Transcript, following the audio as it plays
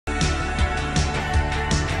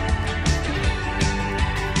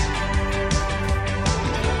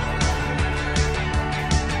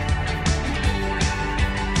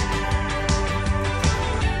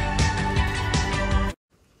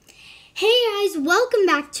guys, welcome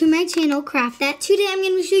back to my channel, Craft That. Today I'm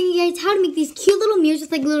going to be showing you guys how to make these cute little mirrors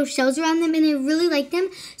with like little shells around them, and I really like them.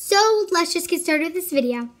 So let's just get started with this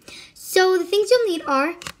video. So the things you'll need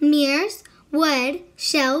are mirrors, wood,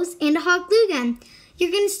 shells, and a hot glue gun.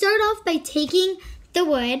 You're going to start off by taking the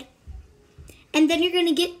wood, and then you're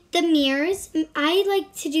going to get the mirrors. I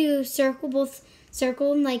like to do both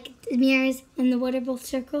circle, like the mirrors and the wood are both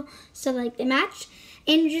circle, so like they match.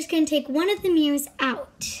 And you're just going to take one of the mirrors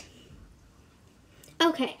out.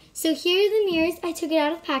 Okay, so here are the mirrors. I took it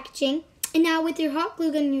out of packaging. And now with your hot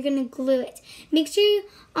glue gun, you're going to glue it. Make sure you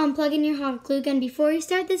plug in your hot glue gun before you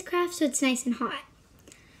start this craft so it's nice and hot.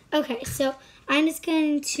 Okay, so I'm just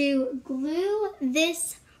going to glue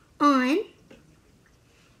this on.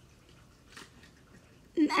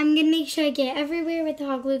 I'm going to make sure I get it everywhere with the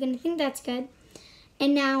hot glue gun. I think that's good.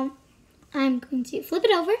 And now I'm going to flip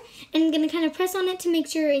it over, and I'm going to kind of press on it to make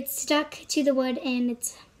sure it's stuck to the wood and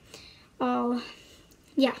it's all,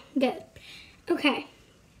 yeah, good. Okay.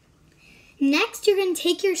 Next, you're going to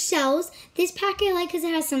take your shells. This pack I like because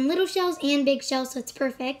it has some little shells and big shells, so it's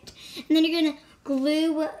perfect. And then you're going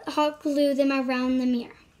to hot glue them around the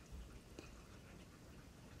mirror.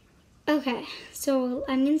 Okay, so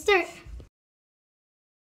I'm going to start.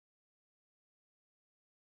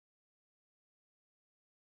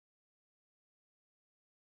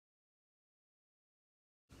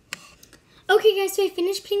 Okay guys, so I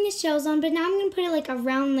finished putting the shells on, but now I'm going to put it like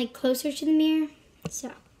around, like closer to the mirror.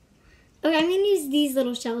 So, okay, I'm going to use these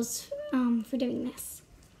little shells for doing this.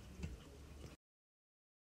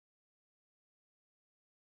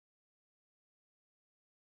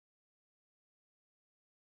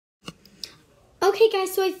 Okay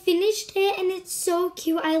guys, so I finished it and it's so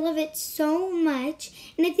cute. I love it so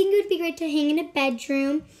much. And I think it would be great to hang in a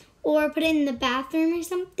bedroom or put it in the bathroom or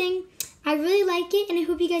something. I really like it, and I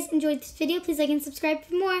hope you guys enjoyed this video. Please like and subscribe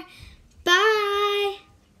for more. Bye!